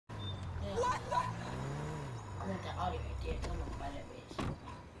Ollie right there. Come on, by that bitch.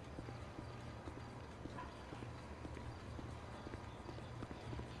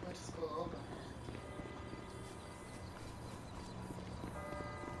 Go to school.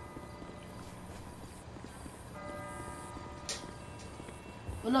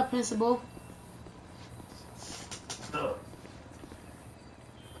 What up, principal? What's up?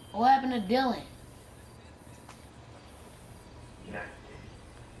 What happened to Dylan? Yeah.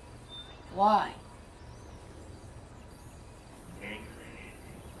 Why?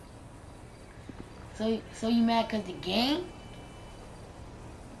 So you mad cause the game?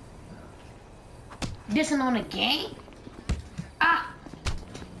 Dissing on the game? Ah!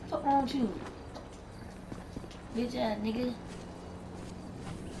 What's wrong with you? Bitch ass nigga.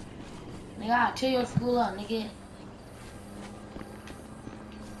 Nigga, I'll tear your school up, nigga.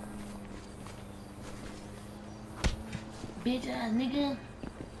 Bitch ass nigga.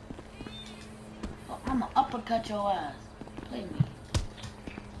 Oh, I'ma uppercut your ass. Play me.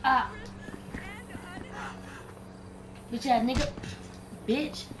 Ah! Bitch ass nigga.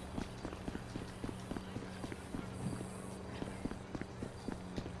 Bitch.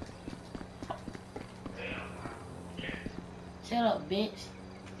 Shut up, bitch.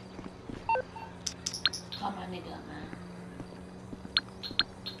 Call my nigga up, man.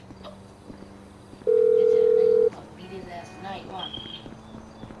 Bitch ass nigga. I'll beat his ass tonight. Watch.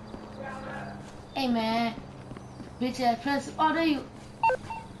 Hey, man. Bitch ass principal. Oh, there you.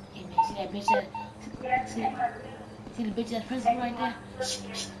 Hey, man. See that bitch ass. See the bitch ass principal right there?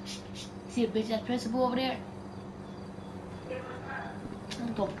 See the bitch ass principal over there?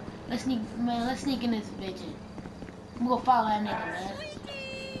 Let's go. Let's sneak, man. Let's sneak in this bitch. I'm gonna follow that nigga, man.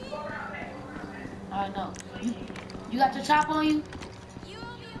 I know. You got your chop on you?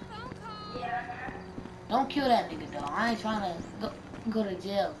 Don't kill that nigga, though. I ain't trying to go to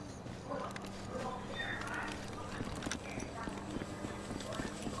jail.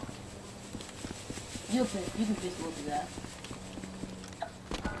 You can pistol whip his ass.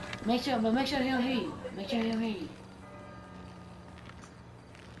 Make sure he don't hear you. Make sure he don't hear you.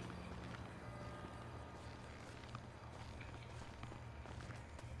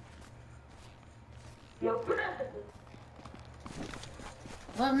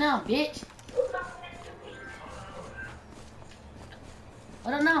 What up now, bitch?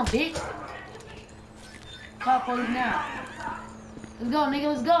 What up now, bitch? Call police now. Let's go, nigga,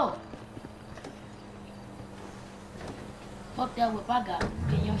 let's go. Fuck that whip I got.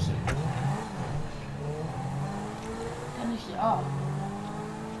 Get your shit. Turn this shit off.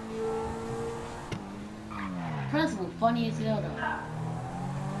 Principal funny as hell though.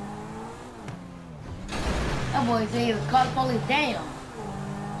 That boy said he was call the police down.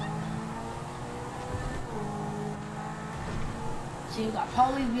 Shit, we got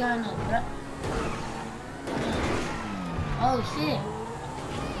police behind us, bruh. Oh shit.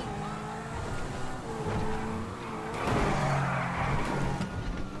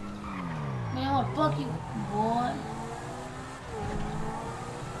 Man, what the fuck you, boy?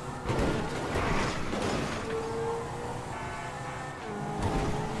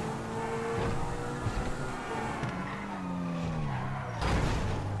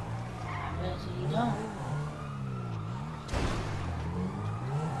 I bet you don't.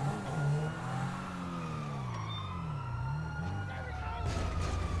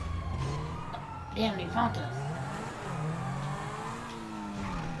 Damn, they found us.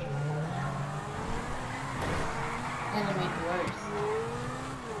 That'll make it worse.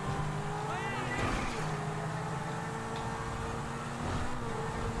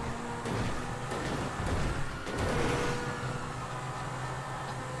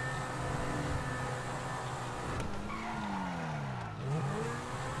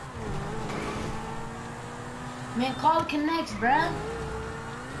 Man, call the connects, bruh.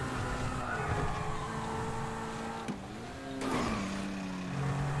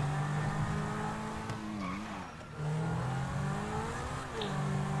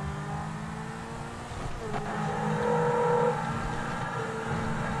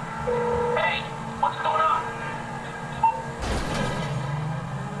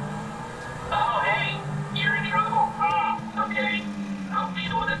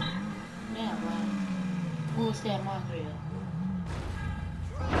 Stand my grill.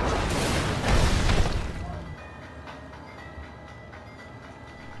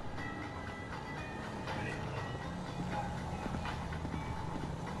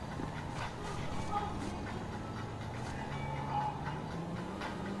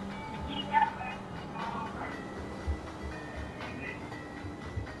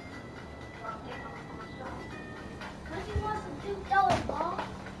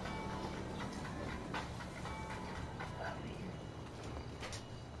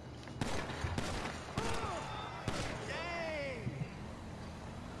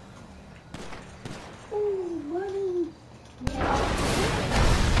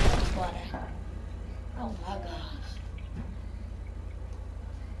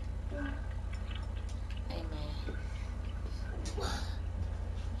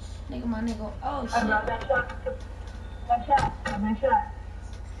 My nigga, oh Bro, shit. that shot.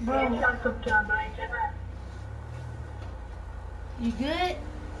 Bro, That shot took John, but I ain't that. you good?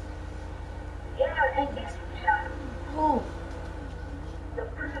 Yeah, and this shot. Who? The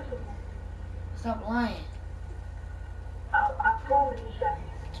principal. Stop lying. I told him he shot.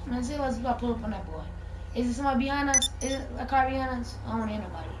 Man, say what's about to pull up on that boy. Is it somebody behind us? Is it a car behind us? I don't want to hear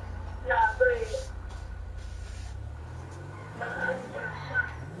nobody. Nah, but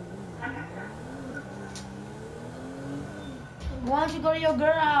Why don't you go to your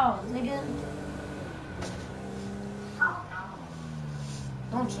girl house, nigga?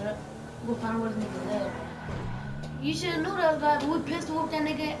 Don't trip. We'll find where this nigga live. You should have knew that guy. We pistol whooped that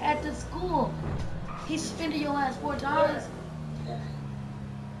nigga at the school. He suspended your ass 4 times.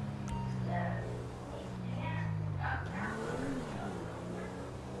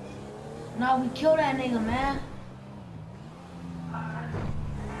 No, we killed that nigga, man.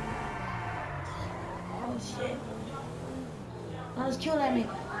 Oh shit. No, let's kill that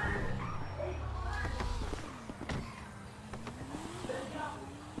nigga.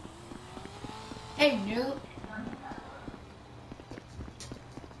 Hey, nigga.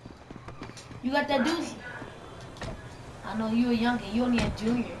 You got that deuce? I know you a youngin', you only a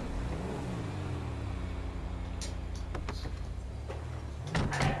junior.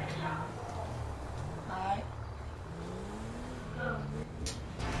 Alright.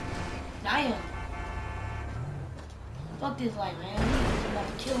 Damn. Fuck this life, man. We about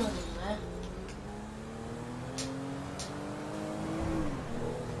to kill him, man.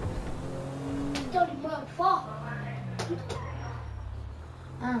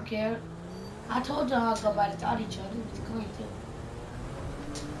 I don't care. I told y'all I'll go by the thought each other. It's clean too.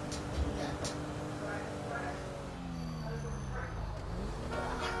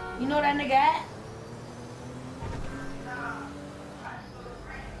 You know that nigga at?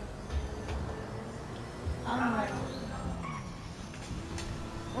 I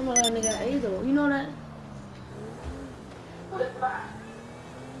don't know that nigga at either. You know that?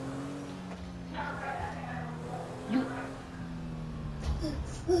 You.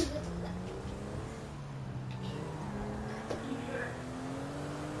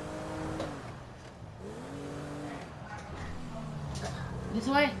 This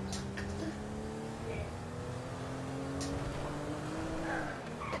way?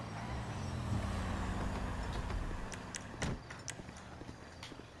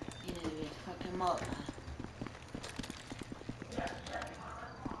 You need to fuck him up.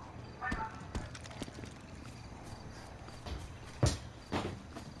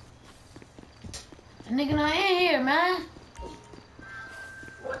 The nigga not in here, man.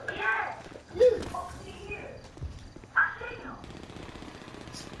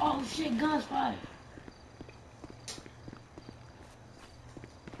 Oh shit, guns fired.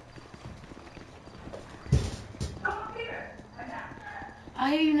 I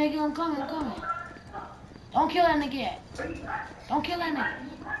hear you, nigga. I'm coming, I'm coming. Don't kill that nigga yet. Don't kill that nigga.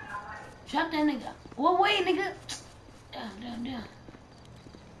 Shot that nigga. Well, wait, nigga. Down.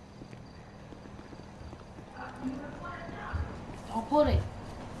 Don't put it.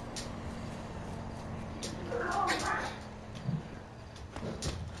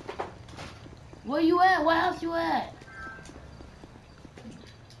 Where you at? What house you at?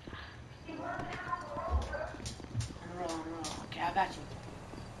 On the road. Okay, I got you.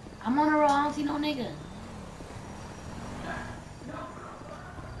 I'm on the road. I don't see no nigga.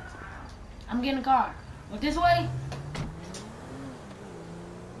 I'm getting a car. Look this way.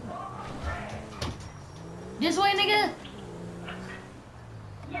 This way, nigga.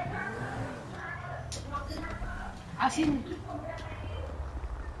 I see him.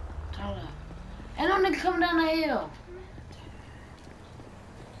 Hold up. Ain't no nigga coming down the hill.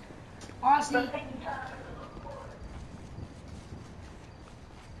 RC.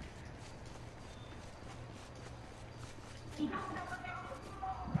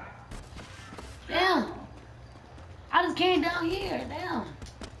 Damn. I just came down here. Damn.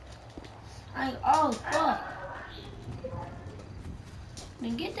 Like, oh, fuck.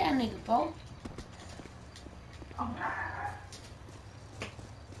 Then get that nigga, folks.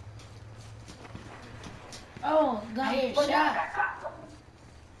 Oh, got hit shot.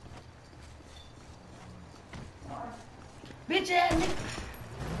 Bitch ass nigga.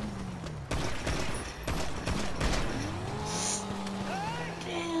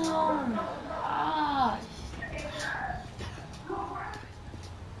 Damn. Ah.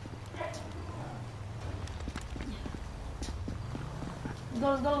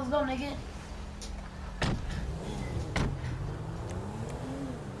 Let's go, nigga.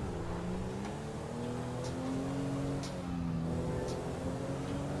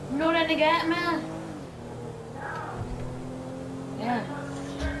 You know that nigga at, man? Yeah.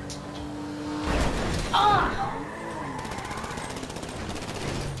 Oh!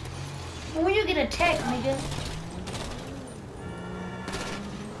 When you get attacked, nigga.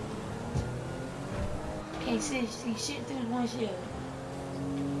 Can't see shit through his windshield.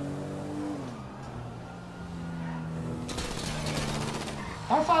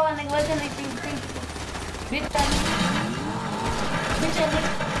 Don't fall that nigga. Let that nigga think. Bitch that nigga.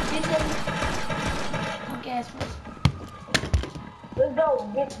 Punk ass first. Let's go.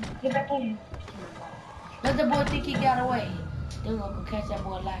 Get back in. Let the boy think he got away. Then we'll go catch that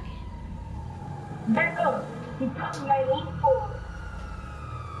boy lacking. Back up. He probably might lean forward.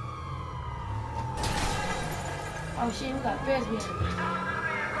 Oh shit, we got Fez behind me.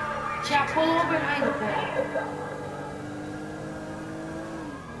 Should I pull over and angle for him?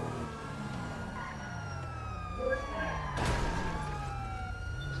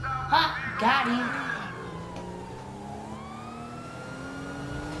 Ha! Got him.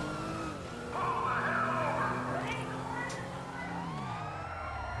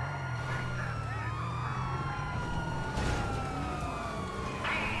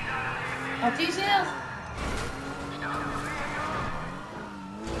 Oh, T-Cells?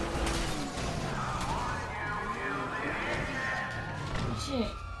 Oh, shit.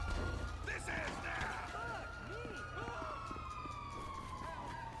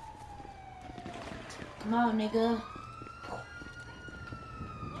 Come on, nigga.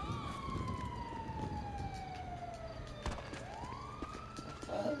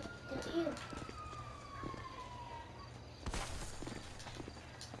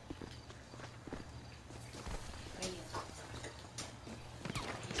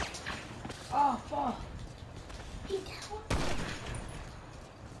 Oh, fuck.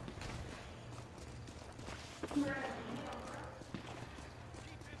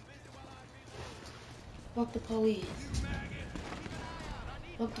 Fuck the police.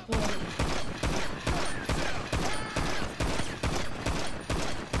 Fuck the police.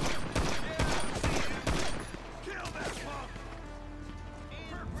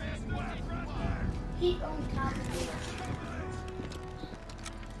 He on top of me.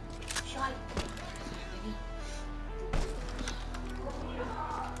 Shot.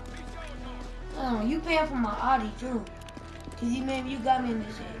 Oh, you paying for my Audi too. Cause you got me in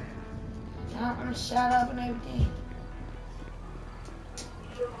this shit. I'm gonna shut up and everything.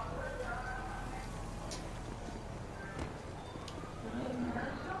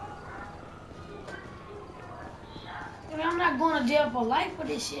 I'm not going to jail for life for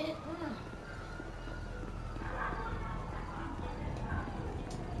this shit.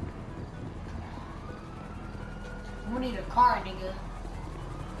 We need a car, nigga.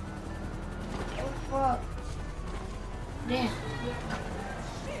 Oh fuck. Damn.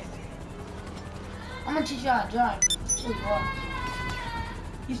 I'm gonna teach you how to drive.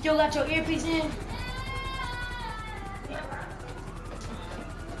 You still got your earpiece in?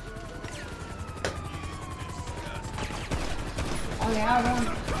 Okay, I'll run.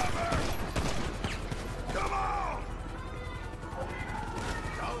 Come on!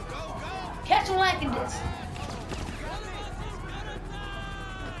 Go! Catch him liking this.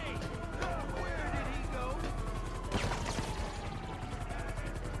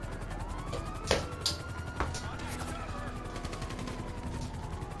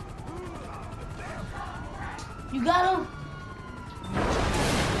 You got him?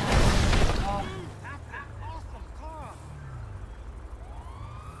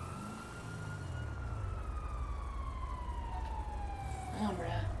 Damn, bro.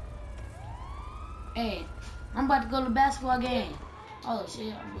 Hey, I'm about to go to the basketball game. Oh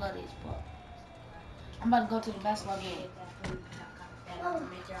shit, I'm bloody as fuck. I'm about to go to the basketball game.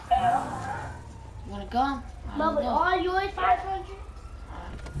 You wanna go? No, but all yours 500?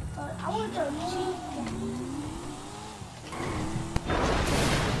 Alright. I want to cheap.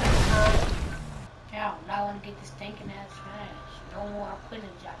 Now I want to get this stinking ass trash. No more, I'm quitting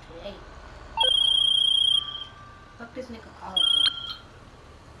the job today. Fuck this nigga calling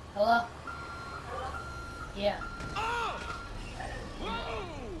for. Hello? Yeah.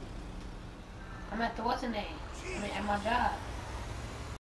 I'm at the what's the name? I mean, at my job.